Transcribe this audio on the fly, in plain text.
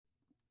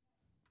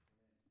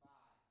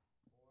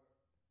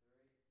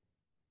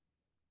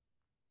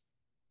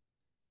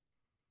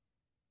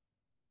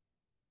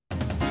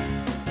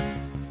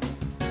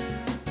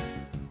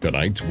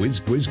Tonight's Whiz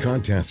Quiz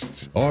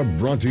contests are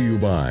brought to you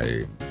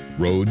by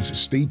Rhodes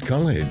State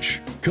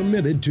College,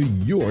 committed to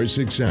your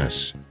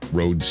success.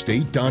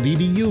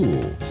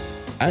 RhodesState.edu.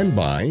 And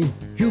by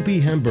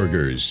Huppy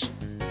Hamburgers,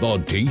 the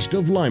taste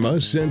of Lima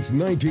since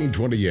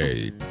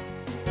 1928.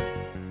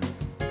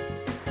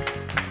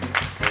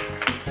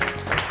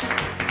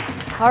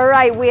 All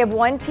right, we have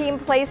one team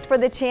placed for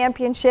the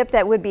championship.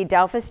 That would be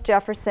Delphos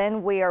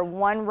Jefferson. We are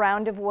one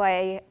round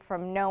away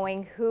from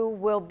knowing who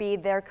will be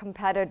their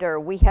competitor.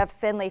 We have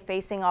Findlay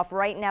facing off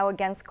right now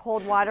against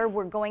Coldwater.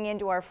 We're going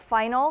into our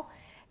final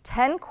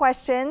 10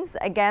 questions.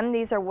 Again,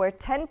 these are worth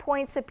 10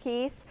 points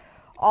apiece,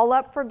 all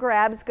up for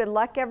grabs. Good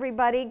luck,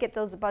 everybody. Get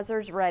those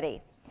buzzers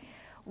ready.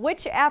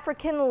 Which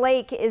African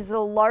lake is the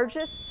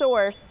largest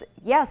source?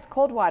 Yes,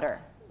 Coldwater.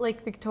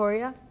 Lake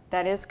Victoria.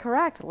 That is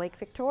correct, Lake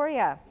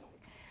Victoria.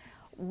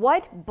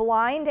 What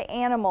blind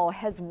animal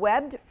has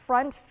webbed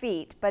front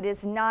feet but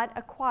is not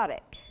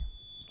aquatic?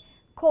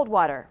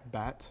 Coldwater.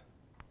 Bat.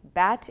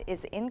 Bat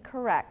is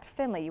incorrect.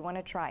 Findlay, you want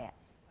to try it?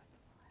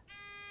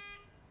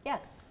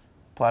 Yes.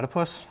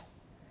 Platypus.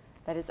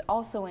 That is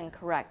also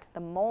incorrect.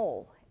 The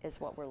mole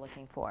is what we're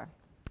looking for.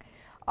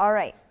 All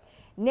right.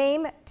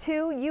 Name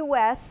 2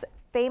 U.S.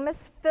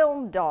 famous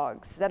film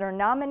dogs that are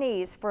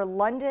nominees for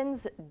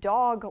London's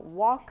Dog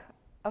Walk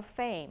of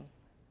Fame.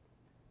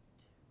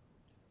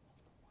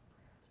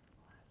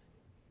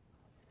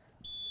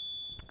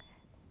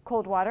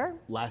 Coldwater.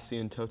 Lassie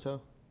and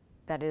Toto.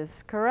 That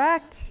is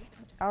correct.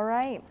 All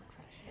right.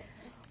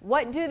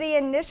 What do the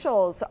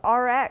initials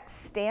RX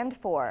stand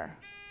for?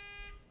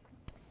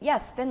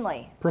 Yes,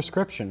 Findlay.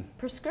 Prescription.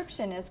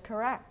 Prescription is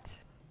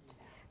correct.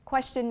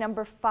 Question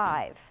number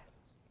 5.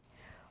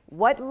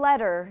 What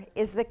letter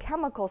is the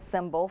chemical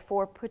symbol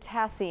for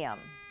potassium?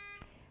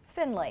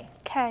 Findlay.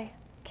 K.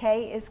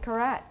 K is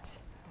correct.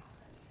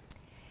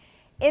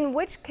 In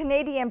which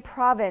Canadian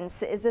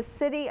province is the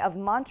city of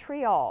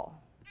Montreal?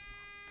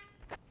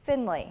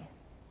 Findlay.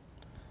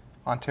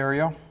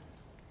 Ontario.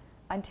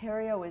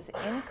 Ontario is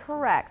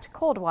incorrect.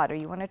 Coldwater,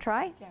 you want to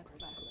try? Yeah,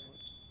 Quebec.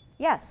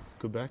 Yes.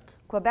 Quebec.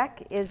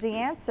 Quebec is the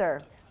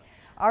answer.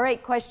 All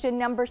right, question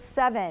number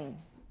 7.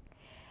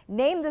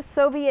 Name the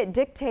Soviet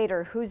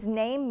dictator whose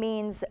name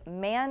means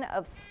man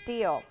of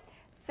steel.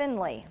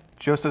 Findlay.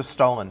 Joseph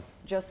Stalin.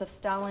 Joseph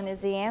Stalin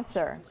is the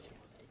answer.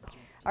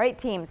 All right,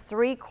 teams,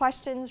 3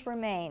 questions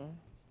remain.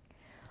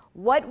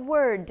 What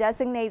word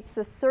designates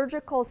the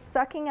surgical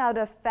sucking out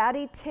of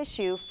fatty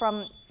tissue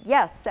from,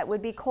 yes, that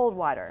would be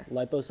Coldwater.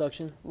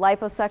 Liposuction.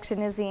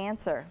 Liposuction is the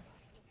answer.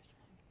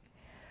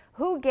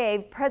 Who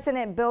gave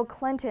President Bill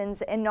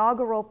Clinton's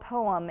inaugural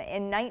poem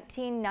in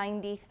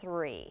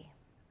 1993?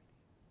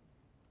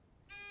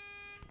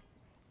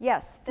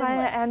 Yes, Findlay.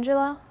 Maya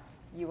Angelou.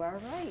 You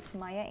are right,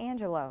 Maya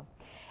Angelou.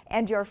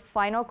 And your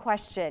final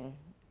question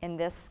in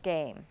this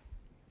game.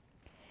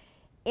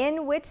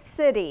 In which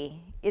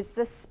city is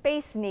the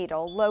Space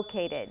Needle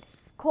located?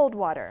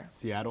 Coldwater.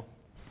 Seattle.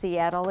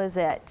 Seattle is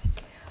it.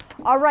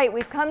 All right,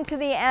 we've come to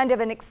the end of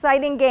an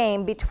exciting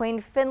game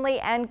between Findlay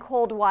and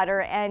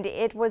Coldwater, and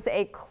it was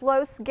a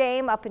close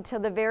game up until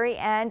the very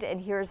end, and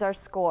here's our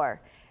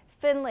score.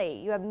 Findlay,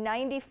 you have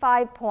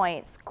 95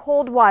 points.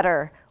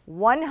 Coldwater,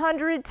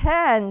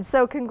 110.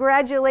 So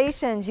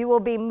congratulations. You will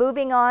be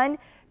moving on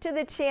to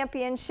the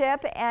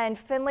championship. And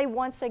Findlay,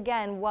 once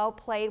again, well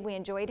played. We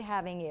enjoyed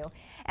having you.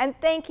 And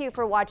thank you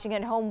for watching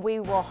at home. We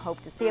will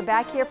hope to see you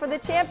back here for the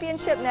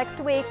championship next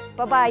week.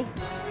 Bye-bye.